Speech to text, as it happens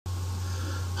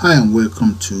Hi and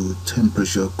welcome to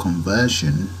temperature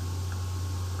conversion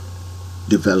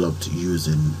developed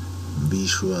using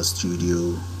Visual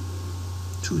Studio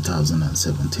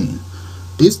 2017.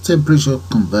 This temperature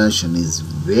conversion is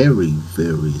very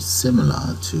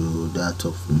similar to that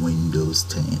of Windows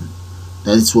 10.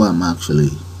 That is why I'm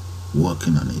actually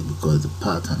working on it, because the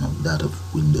pattern of that of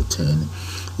Windows 10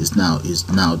 is now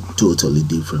totally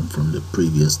different from the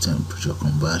previous temperature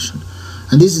conversion.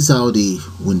 And this is how the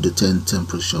Windows 10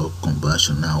 temperature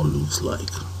conversion now looks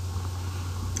like.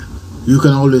 You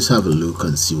can always have a look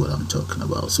and see what I'm talking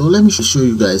about. So let me show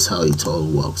you guys how it all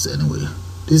works anyway.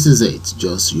 This is it.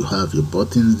 Just you have your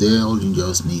buttons there. All you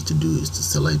just need to do is to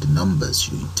select the numbers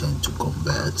you intend to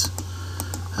convert,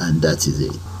 and that is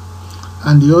it.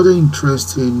 And the other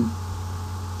interesting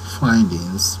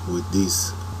findings with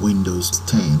this Windows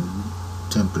 10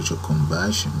 temperature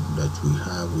conversion that we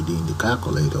have within the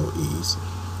calculator is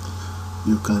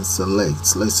you can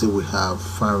select, let's say we have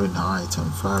Fahrenheit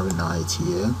and Fahrenheit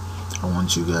here. I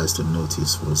want you guys to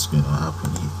notice what's going to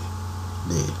happen here,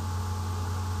 there,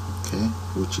 okay,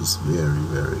 which is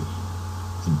very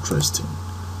interesting.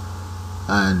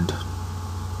 And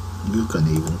you can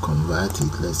even convert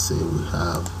it. Let's say we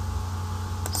have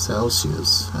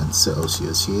Celsius and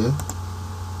Celsius here.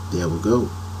 There we go.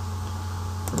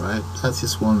 Right, that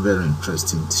is one very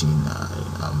interesting thing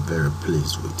I'm very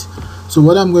pleased with. So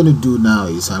what I'm going to do now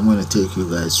is I'm going to take you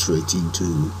guys straight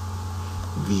into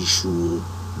Visual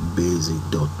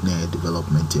Basic.NET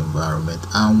development environment,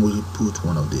 and we'll put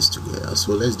one of these together.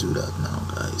 So let's do that now,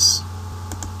 guys.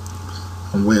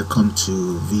 And welcome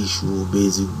to Visual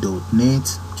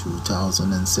Basic.NET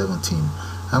 2017.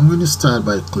 I'm going to start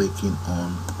by clicking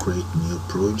on create new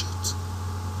project.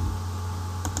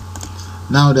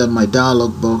 Now that my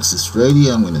dialog box is ready,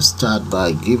 I'm going to start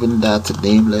by giving that a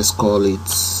name. Let's call it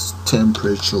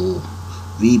temperature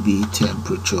VB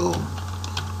temperature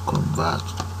converter.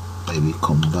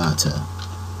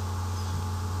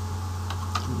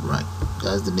 Right,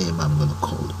 that's the name I'm going to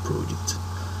call the project.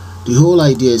 The whole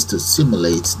idea is to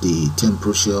simulate the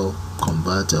temperature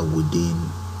converter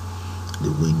within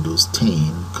the Windows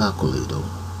 10 calculator.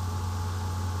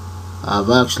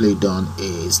 I've actually done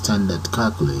a standard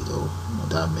calculator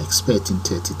that I'm expecting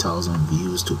 30,000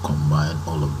 views to combine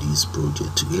all of these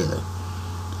projects together.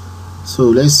 So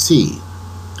let's see.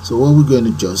 So what we're going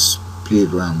to just play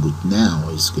around with now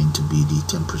is going to be the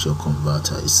temperature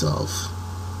converter itself.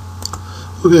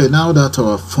 Okay, now that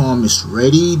our form is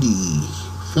ready, the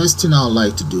first thing I'd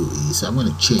like to do is I'm going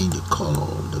to change the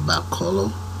color, the back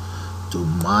color, to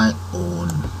my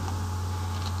own.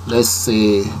 Let's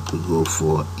say we go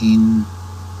for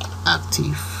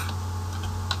inactive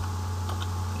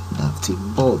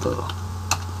border.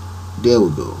 There we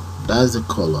go. That's the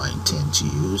color I intend to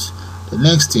use. The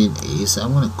next thing is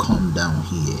I'm going to come down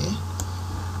here.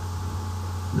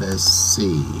 Let's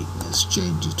see, let's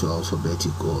change it to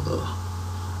alphabetic order.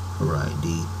 Alright,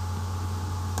 the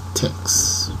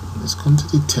text. Let's come to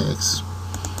the text.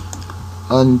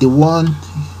 And the one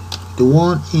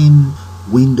in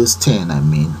Windows 10, I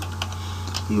mean,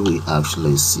 you will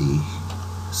actually see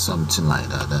something like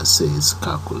that says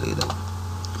calculator.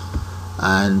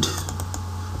 And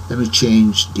let me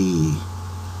change the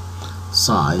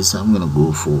size. I'm gonna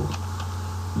go for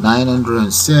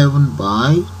 907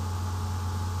 by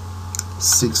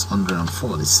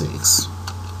 646.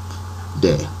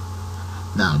 There.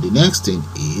 Now the next thing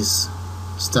is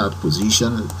start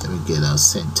position. Let me get our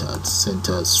centered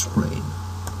screen.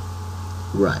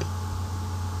 Right.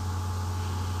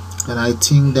 And I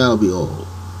think that'll be all.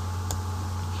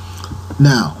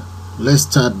 Now let's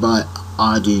start by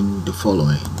adding the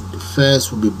following. The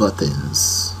first will be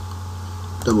buttons.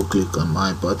 Double click on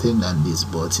my button, and this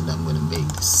button I'm going to make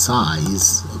the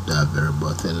size of that very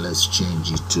button. Let's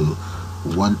change it to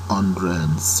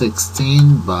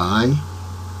 116 by,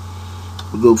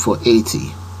 we'll go for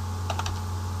 80.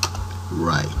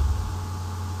 Right.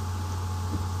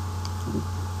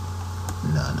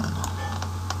 No,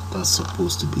 that's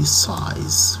supposed to be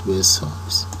size. Where's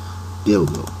size? There we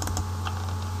go.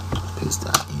 Paste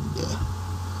that in there.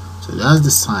 So that's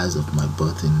the size of my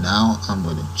button. Now I'm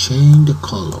going to change the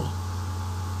color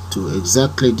to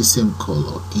exactly the same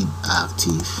color,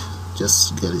 inactive.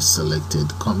 Just get it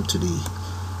selected, come to the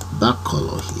back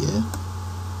color here,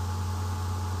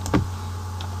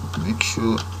 make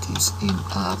sure it is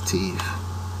inactive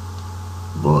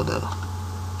border,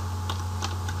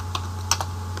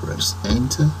 press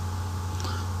enter.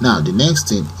 Now the next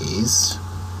thing is,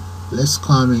 let's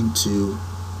come into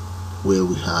where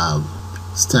we have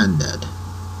standard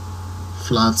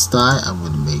flat style. I'm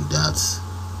going to make that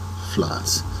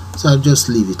flat, so I'll just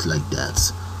leave it like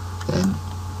that. Then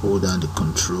hold down the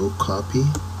control, copy.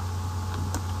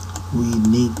 We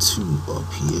need to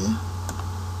up here,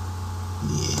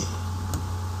 yeah.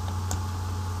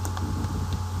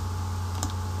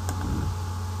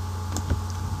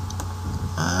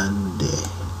 And there.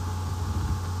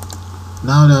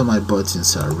 Now that my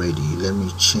buttons are ready, let me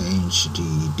change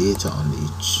the data on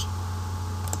each,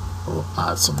 or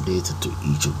add some data to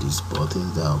each of these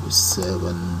buttons. That'll be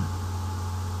 7,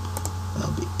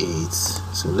 that'll be 8.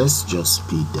 So let's just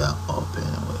speed that up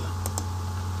anyway.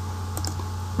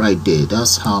 Right there,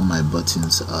 that's how my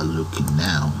buttons are looking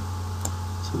now.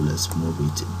 So let's move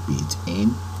it a bit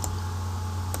in.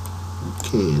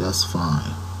 Okay, that's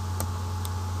fine.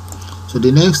 So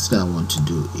the next thing I want to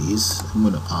do is I'm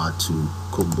going to add to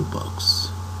combo box.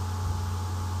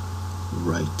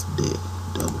 Right there,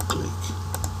 double click.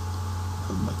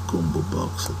 Have my combo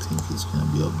box. I think it's going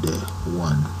to be up there,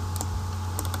 1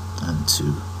 and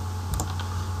 2.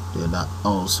 Then I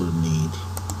also need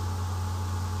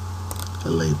a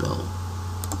label.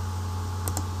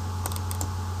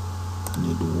 I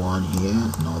need one here,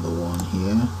 another one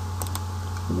here,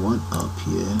 one up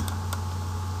here,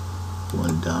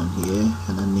 one down here,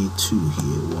 and I need 2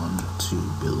 here, 1, 2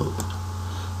 below.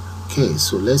 Okay,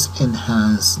 so let's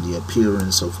enhance the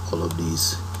appearance of all of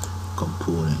these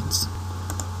components.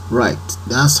 Right,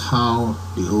 that's how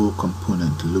the whole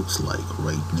component looks like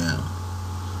right now.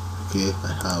 Okay,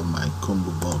 I have my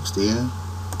combo box there,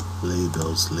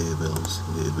 labels, labels,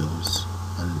 labels,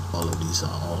 and all of these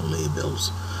are all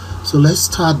labels. So let's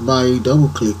start by double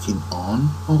clicking on,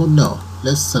 oh no,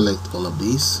 let's select all of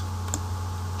these,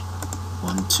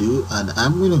 1, 2, and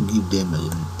I'm going to give them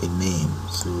a name.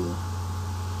 So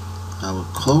I will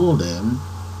call them,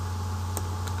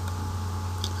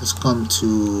 let's come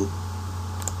to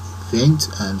event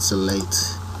and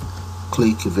select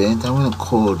click event. I'm going to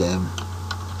call them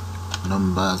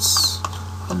numbers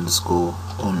underscore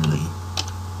only.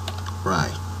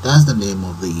 Right, that's the name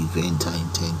of the event I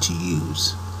intend to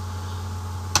use.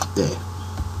 There.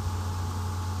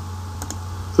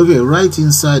 Okay, right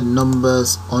inside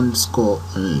numbers underscore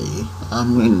only,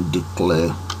 I'm going to declare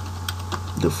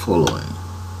the following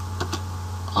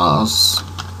as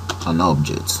an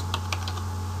object.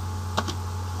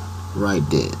 Right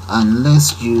there, and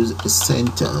let's use a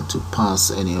center to pass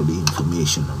any of the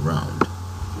information around.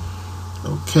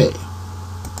 Okay,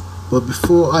 but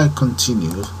before I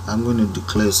continue, I'm going to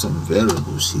declare some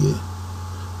variables here.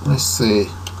 Let's say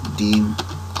dim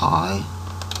I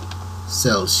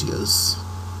Celsius,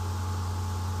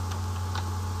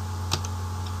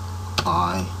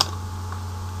 I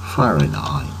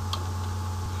Fahrenheit,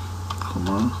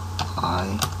 comma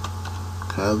I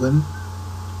Kelvin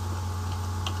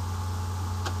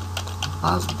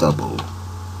as double.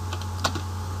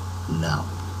 Now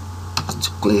let's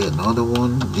declare another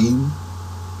one, dim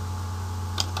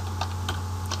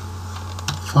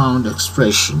found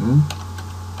expression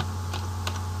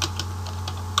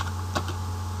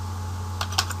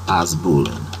as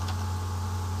boolean.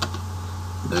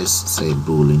 Let's say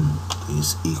boolean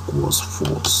is equals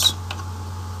false.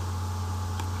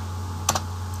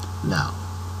 Now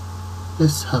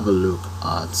let's have a look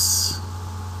at,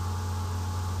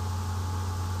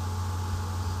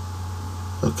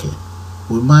 okay,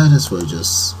 we might as well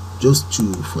just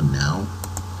 2 for now.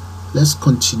 Let's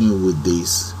continue with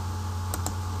these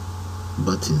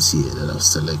buttons here that I've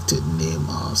selected, name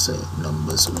as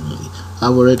numbers only.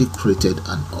 I've already created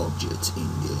an object in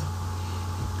there.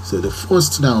 So the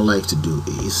first thing I would like to do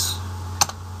is,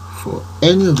 for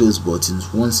any of those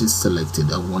buttons, once it's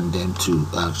selected, I want them to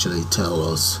actually tell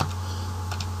us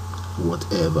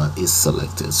whatever is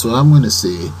selected. So I'm going to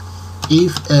say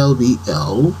if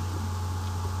LBL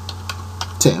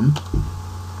temp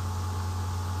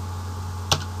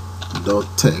dot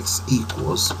text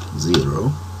equals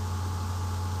 0,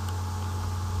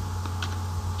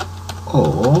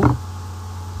 or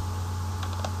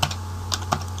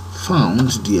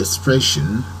found the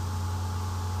expression,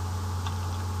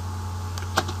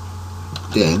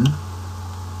 then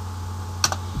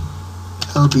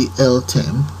LBL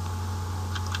temp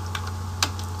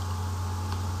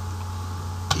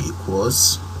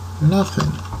equals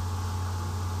nothing,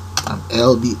 and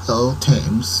LBL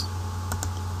temps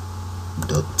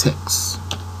dot text,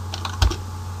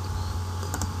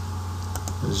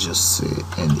 let's just say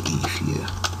and if here,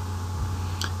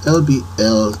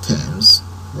 LBL temps,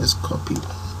 let's copy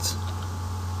that,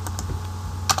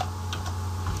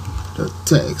 dot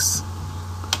text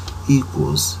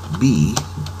equals B,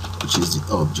 which is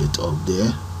the object up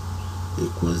there,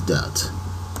 equals that,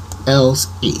 else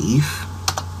if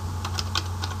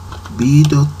B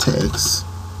dot text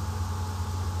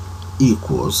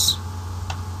equals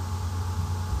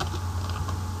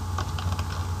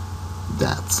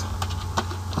that,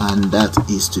 and that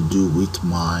is to do with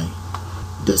my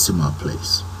decimal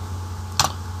place.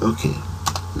 Okay,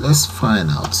 let's find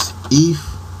out if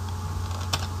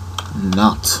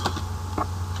not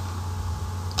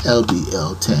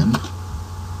lbl temp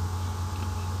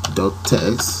dot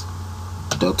text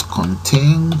dot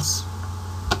contains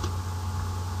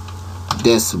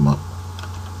decimal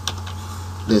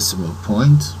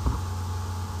point,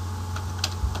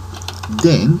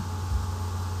 then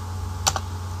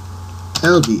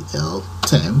lbl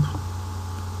temp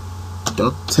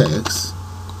dot text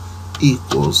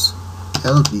equals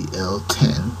lbl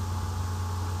temp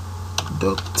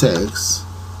dot text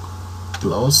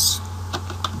plus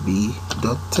b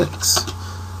dot text.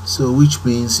 So which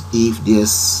means if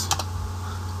there's,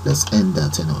 let's end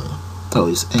that anyway. Oh,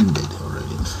 it's ended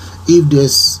already. If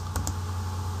there's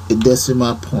a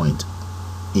decimal point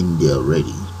in there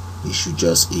already, you should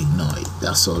just ignore it.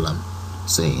 That's all I'm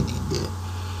saying in there.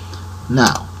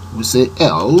 Now we say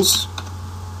else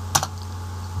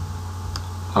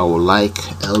I would like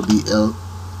lbl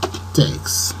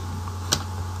text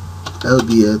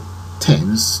lbl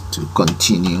temps to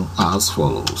continue as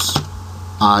follows: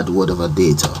 add whatever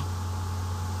data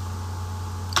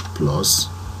plus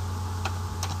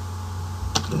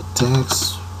the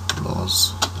text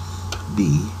plus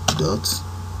b dot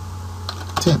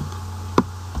temp.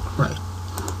 Right,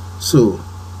 so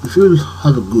if you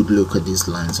have a good look at these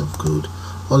lines of code,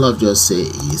 all I've just said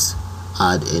is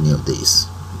add any of these.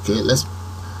 Okay,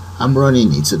 I'm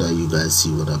running it so that you guys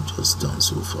see what I've just done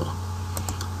so far.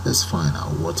 Let's find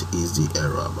out what is the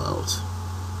error about.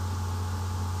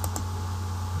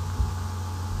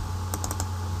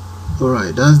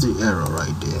 Alright, that's the error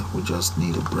right there. We just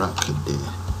need a bracket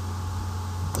there.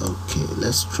 Okay,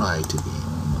 let's try it again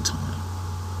one more time.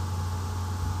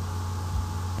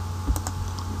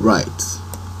 Right,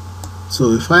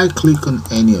 so if I click on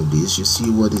any of these, you see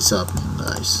what is happening,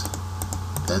 guys.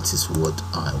 That is what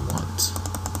I want.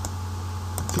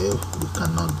 Okay, we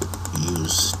cannot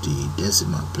use the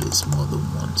decimal place more than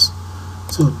once,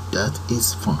 so that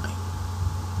is fine.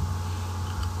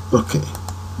 Okay,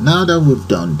 now that we've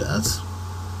done that,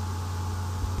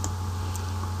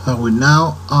 I will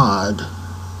now add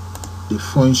the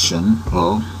function,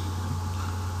 or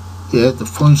the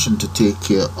function to take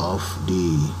care of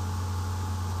the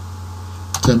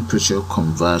temperature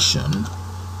conversion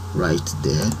right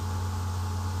there.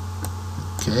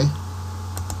 Okay,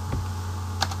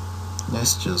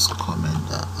 let's just comment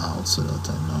that out so that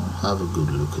I know. Have a good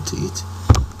look at it.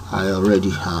 I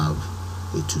already have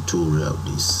a tutorial of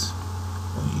this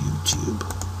on YouTube.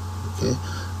 Okay,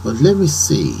 but let me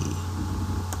see.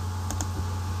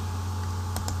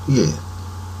 Yeah,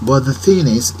 but the thing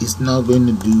is, it's not going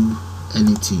to do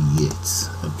anything yet.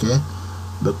 Okay,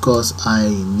 because I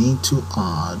need to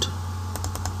add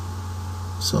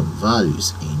some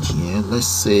values in here. Let's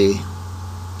say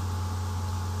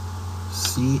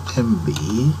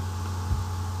cmb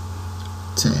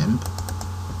temp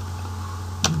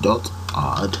dot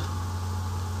add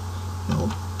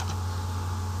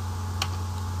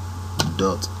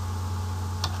dot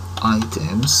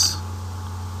items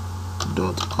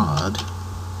dot add.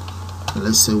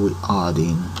 Let's say we add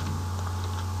in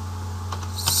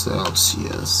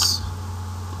Celsius.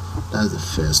 That's the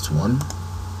first one,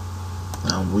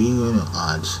 and we're going to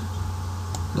add,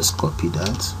 let's copy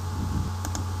that,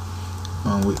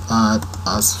 and we add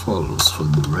as follows for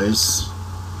the rest.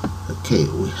 Okay,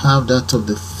 we have that of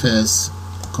the first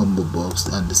combo box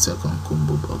and the second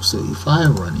combo box. So if I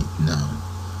run it now,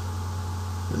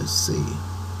 let's see,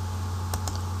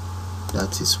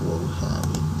 that is what we have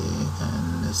in there,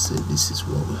 and let's say this is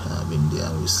what we have in there,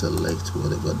 and we select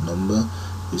whatever number,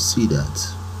 you see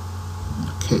that.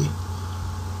 Okay,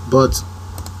 but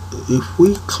if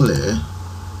we clear,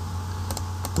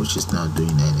 which is not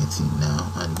doing anything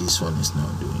now, and this one is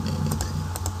not doing anything,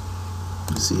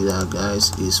 you see that,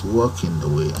 guys, is working the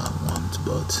way I want,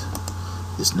 but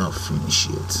it's not finished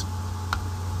yet.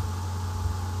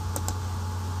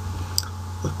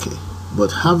 Okay,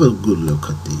 but have a good look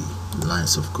at the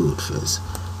lines of code first.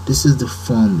 This is the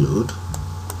form load,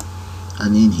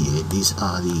 and in here these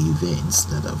are the events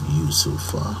that I've used so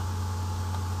far.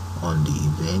 On the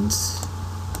events,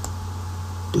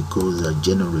 the codes that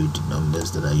generate the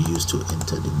numbers that I use to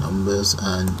enter the numbers,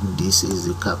 and this is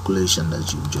the calculation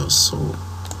that you just saw.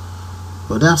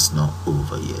 But that's not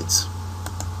over yet.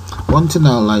 One thing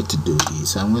I like to do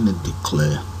is I'm going to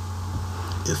declare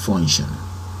a function.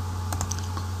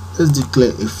 Let's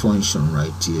declare a function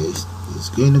right here. It's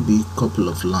going to be a couple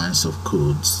of lines of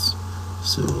codes,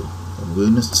 so I'm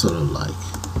going to sort of like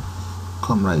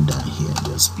come right down here and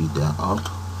just speed that up.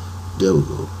 There we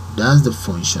go. that's the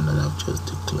function that I've just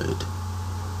declared.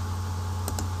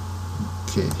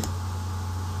 Okay,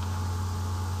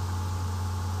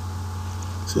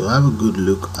 so have a good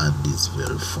look at this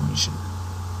very function,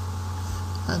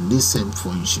 and this same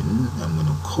function I'm going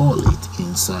to call it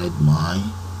inside my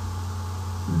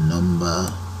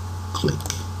number click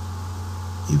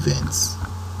events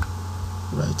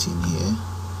right in here.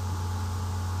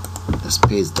 Let's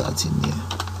paste that in here.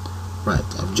 Right,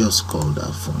 I've just called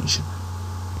that function.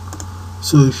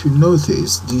 So if you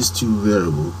notice, these two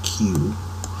variables Q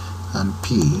and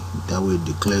P that were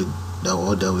declared that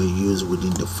were used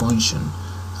within the function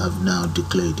have now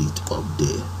declared it up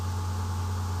there.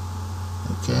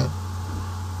 Okay,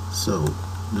 so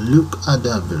look at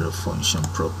that very function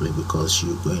properly, because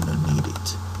you're going to need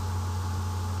it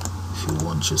if you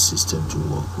want your system to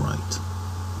work right.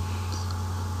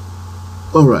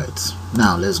 Alright,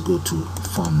 now let's go to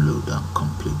form load and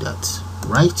complete that.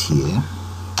 Right here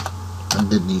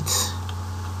underneath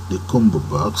the combo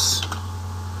box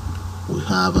we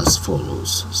have as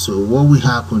follows. So what we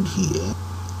happened here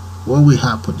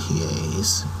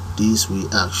is this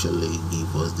will actually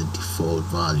give us the default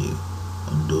value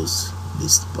on those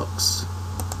list box.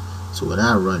 So when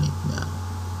I run it now,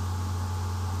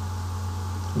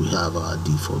 we have our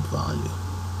default value.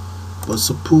 But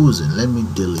supposing, let me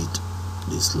delete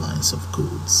these lines of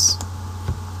codes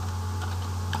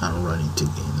and run it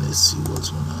again. Let's see what's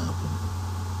going to happen.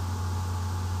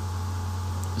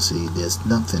 See, there's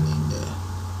nothing in there.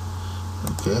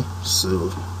 Okay,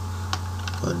 so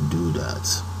undo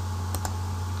that.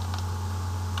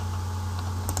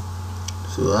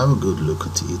 So have a good look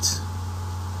at it.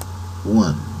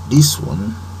 This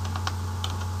one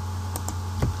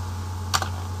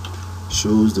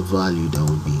shows the value that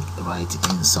will be right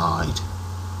inside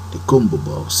the combo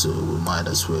box, so we might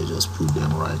as well just put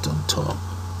them right on top.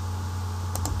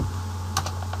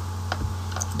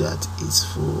 That is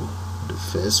for the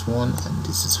first one, and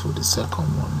this is for the second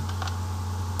one.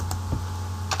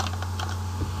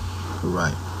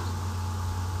 Right,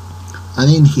 and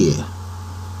in here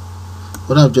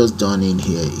what I've just done in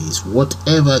here is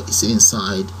whatever is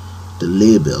inside the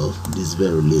label, this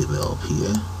very label up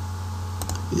here,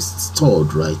 is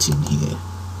stored right in here,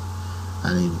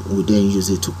 and we then use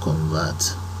it to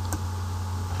convert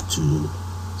to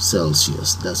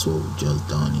Celsius. That's what we've just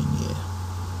done in here.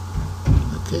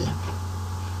 Okay,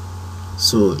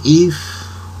 so if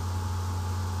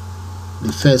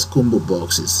the first combo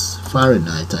box is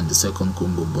Fahrenheit and the second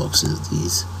combo box is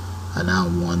this, and I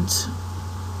want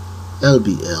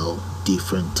LBL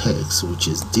different text, which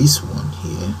is this one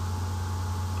here,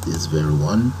 this very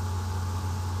one.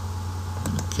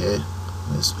 Okay,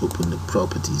 let's open the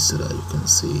properties so that you can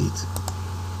see it.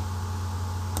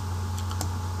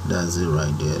 That's it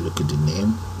right there. Look at the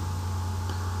name.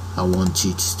 I want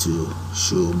it to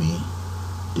show me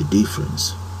the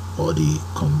difference or the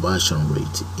conversion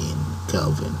rate in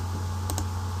Kelvin.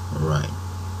 Right,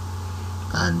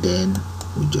 and then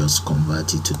we just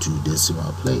convert it to 2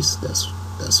 decimal place.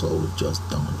 That's all we've just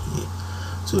done here.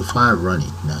 So if I run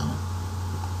it now,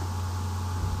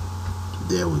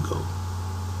 there we go,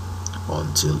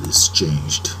 until it's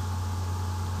changed.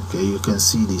 Okay, you can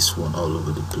see this one all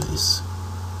over the place,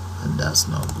 and that's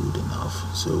not good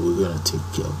enough, so we're gonna take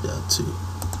care of that too.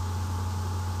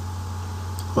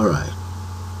 Alright,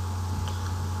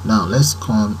 now let's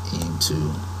come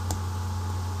into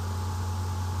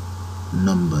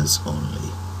numbers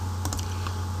only.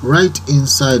 Right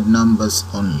inside numbers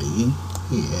only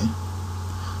here,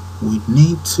 we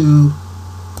need to,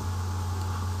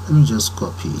 let me just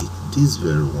copy it, this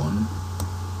very one,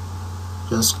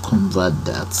 just convert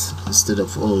that instead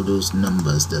of all those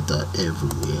numbers that are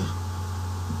everywhere.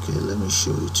 Okay, let me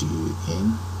show it to you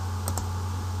again.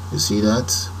 You see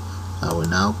that? I will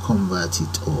now convert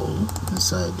it all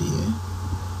inside here,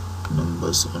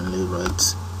 numbers only,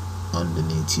 right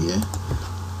underneath here.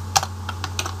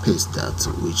 Paste that,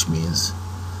 which means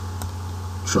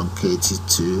truncate it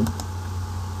to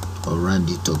or round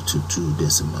it up to 2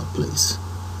 decimal place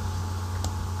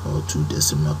or 2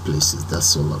 decimal places.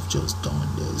 That's all I've just done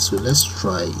there. So let's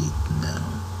try it now.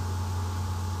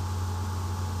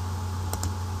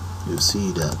 You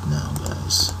see that now,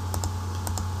 guys.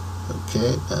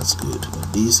 Okay, that's good.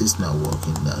 But this is not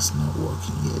working, that's not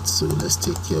working yet. So let's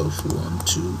take care of 1,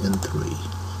 2, and 3.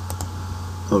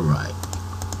 Alright,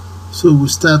 so we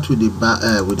start with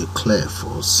the clear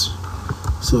first.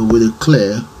 So with the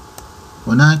clear,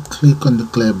 when I click on the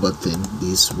clear button,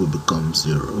 this will become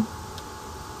 0,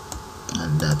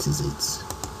 and that is it.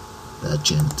 That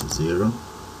changed to 0,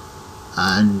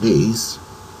 and this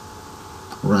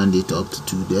round it up to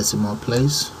 2 decimal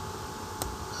place,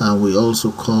 and we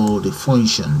also call the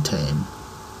function term.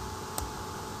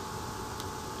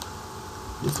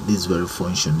 This very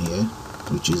function here,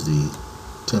 which is the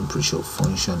temperature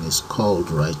function, is called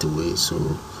right away, so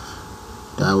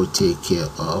that will take care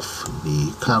of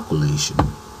the calculation.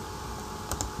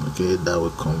 Okay, that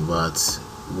will convert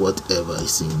whatever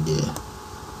is in there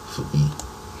for me,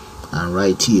 and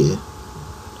right here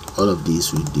all of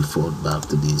these will default back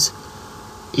to this.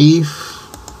 If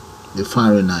the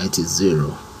Fahrenheit is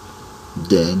 0,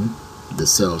 then the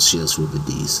Celsius will be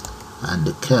this, and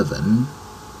the Kelvin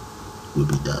will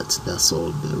be that. That's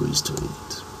all there is to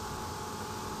it.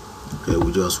 Okay,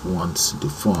 we just want the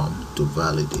form to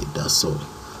validate, that's all.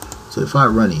 So if I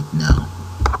run it now,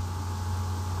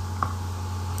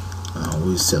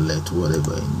 we select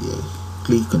whatever in there,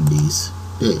 click on this,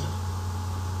 there,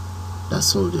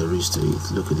 that's all there is to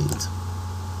it. Look at it.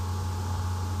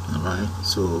 Alright,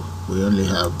 so we only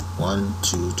have 1,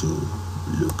 2 to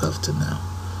look after now.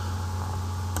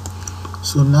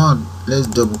 So now let's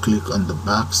double click on the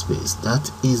backspace.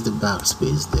 That is the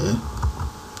backspace there,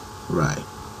 right?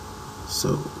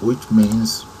 So which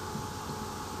means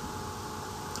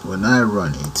when I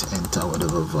run it, enter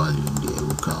whatever value in there,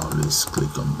 we can always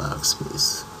click on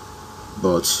backspace.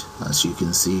 But as you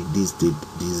can see, this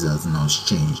has not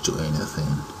changed or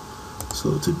anything.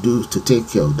 So to take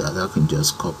care of that, I can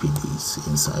just copy this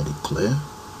inside the clear,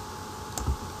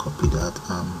 copy that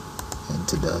and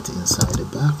enter that inside the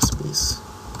backspace.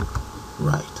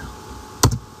 Right.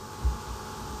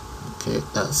 Okay,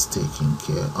 that's taken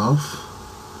care of.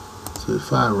 So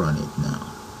if I run it now,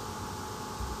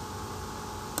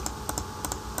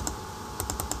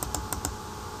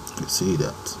 you see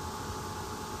that.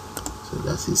 So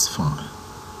that is fine.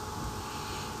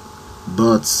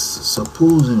 But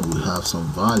supposing we have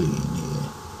some value in here,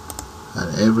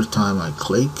 and every time I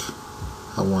click,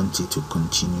 I want it to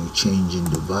continue changing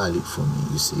the value for me.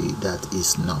 You see, that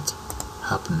is not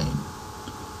happening.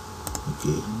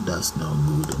 Okay, that's not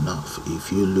good enough.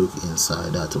 If you look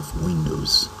inside out of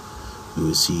Windows, you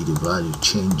will see the value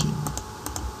changing.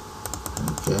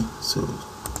 Okay, so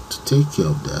to take care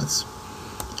of that,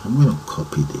 I'm going to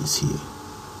copy this here,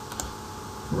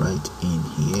 right in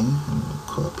here. I'm going to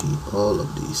copy all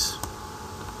of this,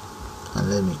 and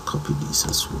let me copy this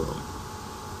as well,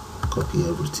 copy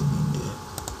everything in there,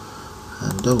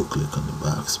 and double click on the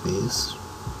backspace.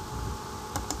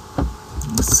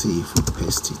 Let's see if we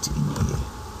paste it in here.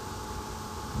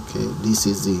 Okay, this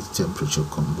is the temperature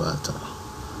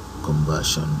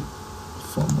conversion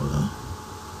formula,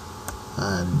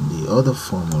 and the other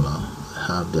formula, I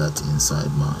have that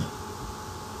inside my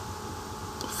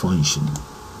function.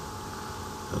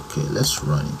 Okay, let's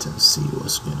run it and see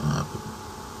what's going to happen.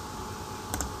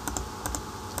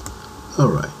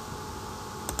 Alright,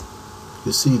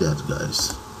 you see that,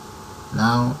 guys?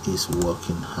 Now it's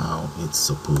working how it's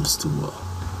supposed to work.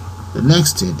 The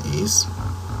next thing is,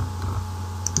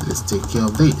 let's take care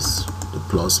of this, the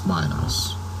plus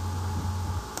minus.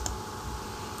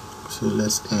 So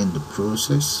let's end the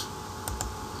process.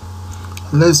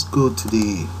 Let's go to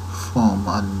the form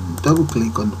and double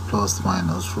click on the plus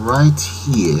minus. Right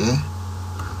here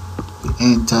we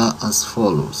enter as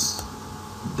follows.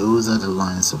 Those are the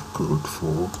lines of code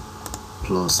for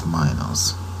plus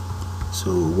minus.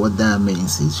 So what that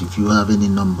means is, if you have any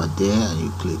number there and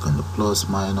you click on the plus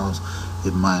minus,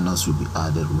 the minus will be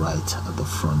added right at the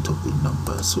front of the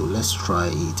number. So let's try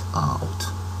it out.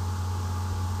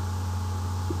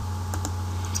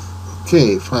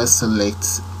 Okay, if I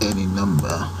select any number,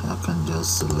 I can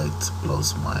just select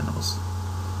plus minus.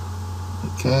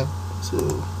 Okay, so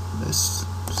let's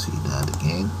see that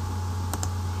again.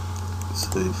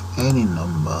 So if any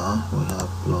number, we have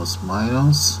plus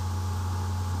minus,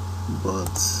 but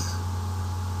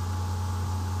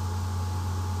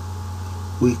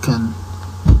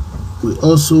we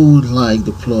also would like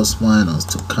the plus minus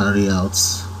to carry out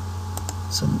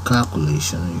some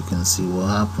calculation. You can see what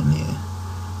happened here.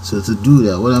 So to do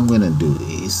that, what I'm going to do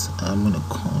is, I'm going to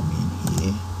come in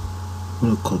here, I'm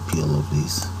going to copy all of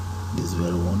this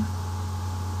very one.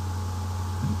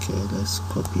 Okay, let's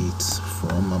copy it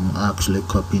from, I'm actually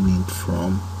copying it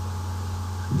from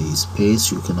the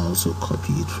space. You can also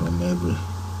copy it from the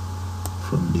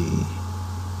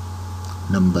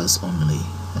numbers only.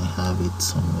 I have it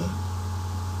somewhere.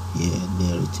 Yeah,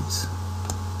 there it is.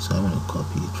 So I'm going to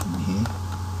copy it from here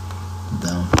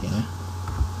down here.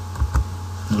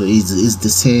 It's the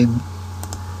same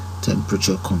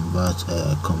temperature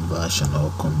conversion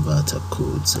or converter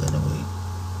codes anyway.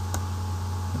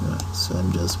 Right, so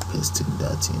I'm just pasting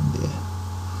that in there.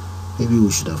 Maybe we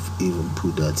should have even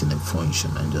put that in a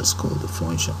function and just call the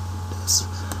function.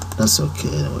 That's okay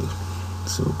anyway.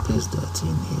 So paste that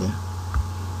in here,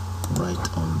 right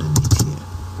underneath here,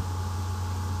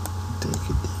 take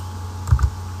it down.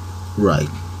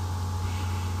 Right,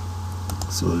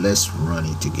 so let's run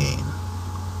it again.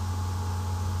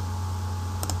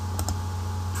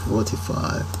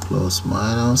 45 plus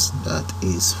minus, that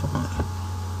is fine.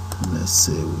 Let's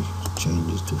say we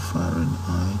change it to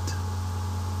Fahrenheit,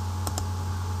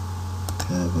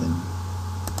 Kelvin,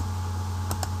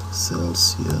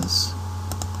 Celsius.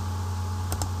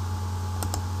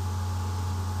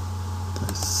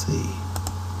 Let's see.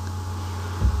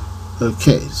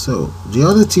 Okay, so the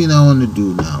other thing I want to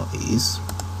do now is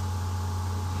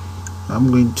I'm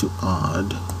going to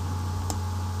add,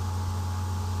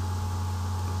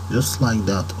 just like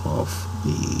that of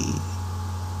the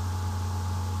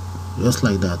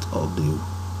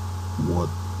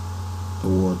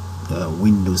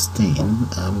Windows 10,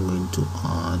 I'm going to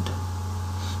add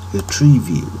a tree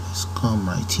view. Let's come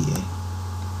right here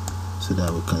so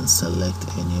that we can select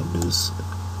any of those,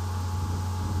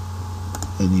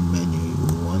 any menu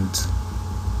you want,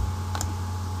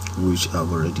 which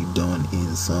I've already done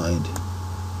inside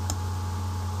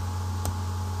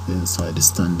the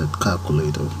standard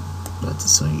calculator that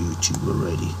is on YouTube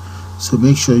already. So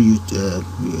make sure you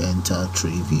enter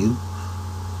tree view,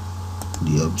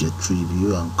 the object tree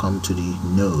view, and come to the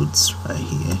nodes right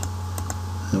here,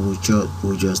 and we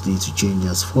just need to change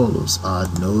as follows: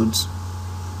 add nodes.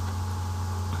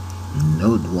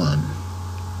 Node 1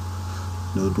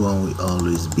 will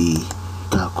always be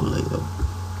calculator,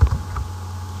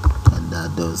 and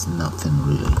that does nothing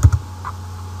really.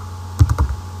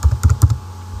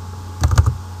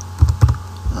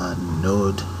 And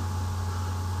node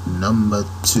number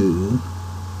 2,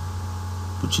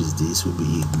 which is this, will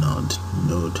be ignored.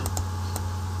 Node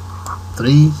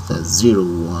 3, that's 0,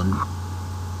 1,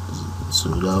 so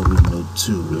that will be node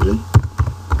 2 really,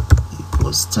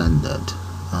 equals standard,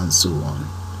 and so on.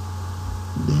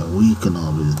 Then we can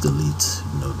always delete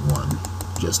node 1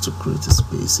 just to create a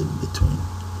space in between.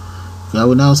 Okay, I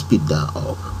will now speed that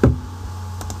up,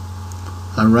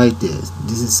 and right there,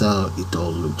 this is how it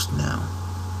all looks now.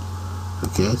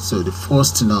 Okay, so the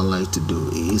first thing I like to do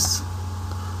is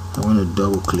I want to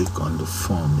double click on the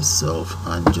form itself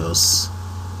and just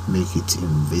make it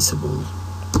invisible.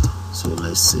 So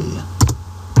let's say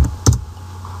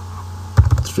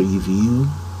tree view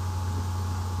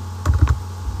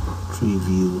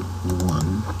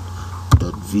 1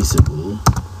 dot visible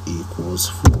equals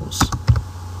false.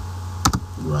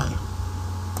 Right.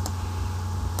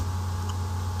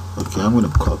 Okay, I'm going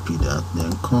to copy that,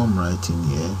 then come right in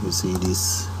here. You see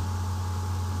this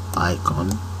icon,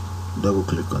 double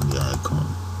click on the icon,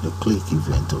 the click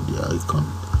event of the icon,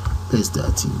 paste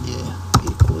that in there,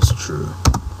 equals true.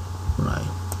 Right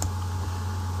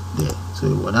there.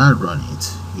 So when I run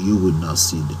it, you would not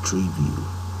see the tree view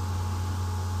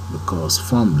because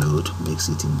form load makes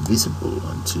it invisible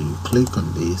until you click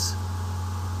on this.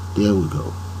 There we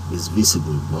go, it's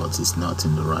visible, but it's not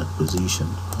in the right position.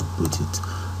 I'll put it,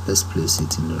 let's place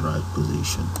it in the right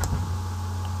position.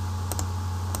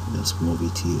 Let's move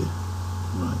it here,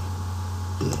 right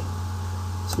there.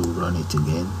 So run it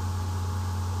again.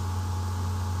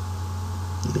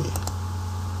 There.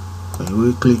 When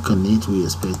we click on it, we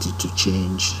expect it to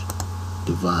change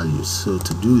the values. So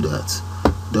to do that,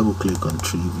 double click on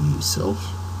tree view itself,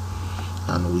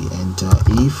 and we enter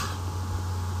if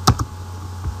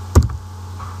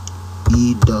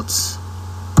e dot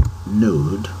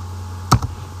node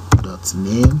dot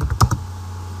name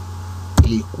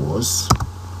equals,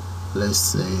 let's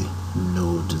say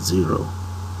node 0.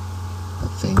 I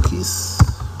think it's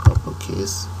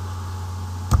uppercase.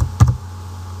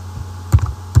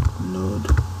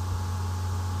 Node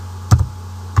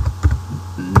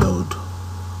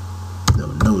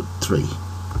 3.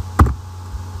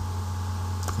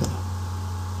 Okay.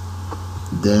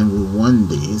 Then we want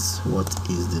this. What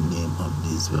is the name of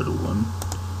this very one?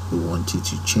 We want it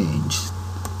to change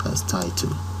as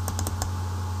title.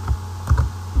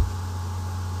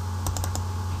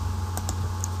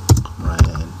 Right,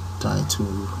 and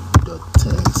title dot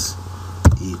text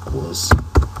equals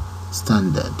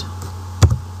standard.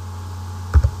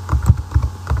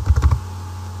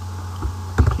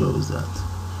 Close that.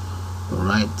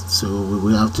 Alright, so we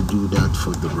will have to do that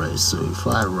for the rest. So if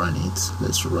I run it,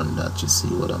 let's run that to see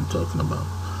what I'm talking about.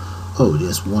 Oh,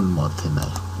 there's one more thing I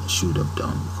should have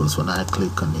done, because when I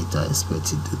click on it, I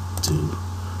expect it to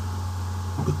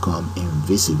become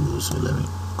invisible. So let me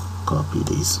copy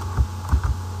this.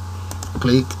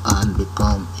 Click and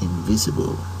become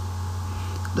invisible.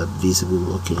 That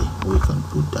visible, okay, we can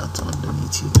put that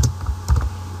underneath here.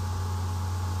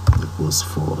 It was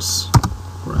false,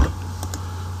 right?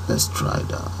 Let's try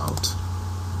that out.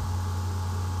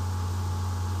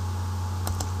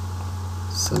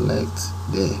 Select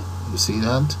there, you see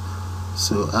that?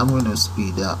 So I'm going to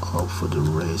speed that up for the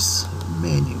rest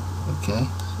menu. Okay,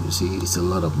 you see it's a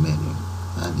lot of menu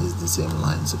and it's the same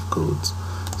lines of codes.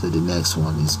 So the next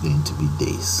one is going to be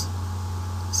this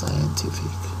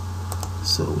scientific,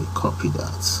 so we copy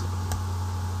that.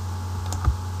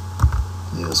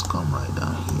 Just come right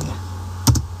down here.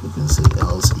 You can say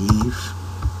else if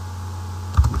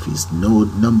it's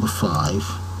node number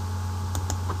 5,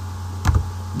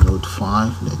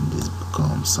 then this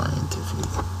becomes scientific.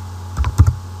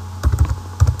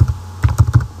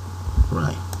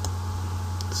 Right,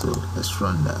 so let's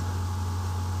run that.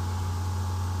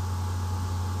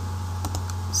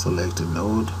 Select a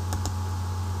node,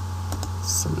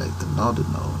 select another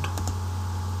node.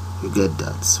 You get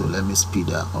that? So let me speed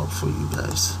that up for you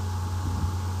guys.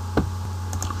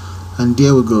 And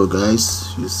there we go,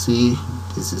 guys. You see,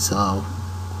 this is how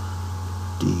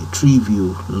the tree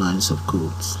view lines of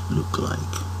codes look like.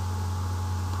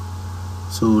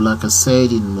 So like I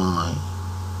said in my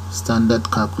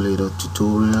standard calculator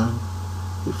tutorial,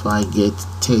 if I get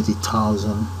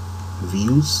 30,000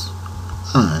 views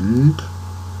and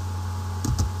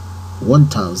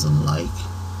 1,000 like,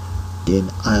 then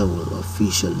I will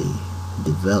officially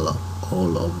develop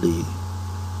all of the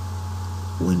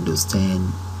Windows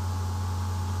 10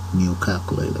 new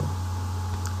calculator.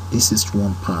 This is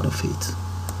one part of it.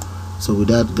 So with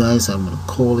that, guys, I'm going to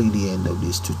call it the end of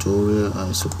this tutorial.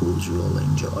 I suppose you all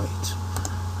enjoy it,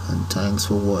 and thanks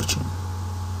for watching.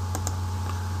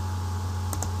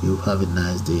 You have a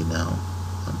nice day now,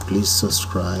 and please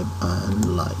subscribe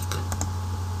and like.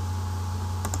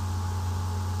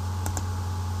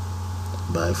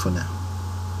 Bye for now.